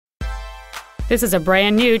This is a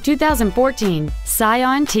brand new 2014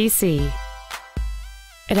 Scion TC.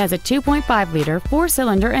 It has a 2.5-liter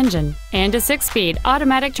four-cylinder engine and a 6-speed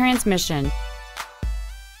automatic transmission.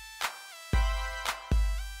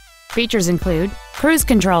 Features include cruise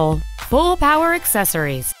control, full power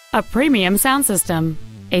accessories, a premium sound system,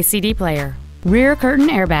 a CD player, rear curtain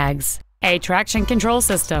airbags, a traction control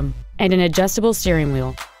system, and an adjustable steering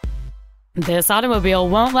wheel. This automobile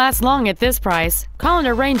won't last long at this price. Call and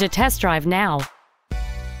arrange a test drive now.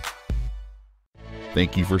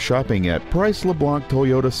 Thank you for shopping at Price LeBlanc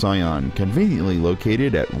Toyota Scion, conveniently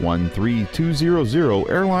located at 13200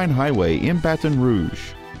 Airline Highway in Baton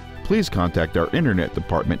Rouge. Please contact our internet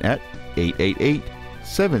department at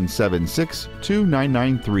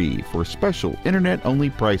 888-776-2993 for special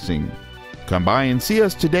internet-only pricing. Come by and see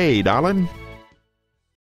us today, darling.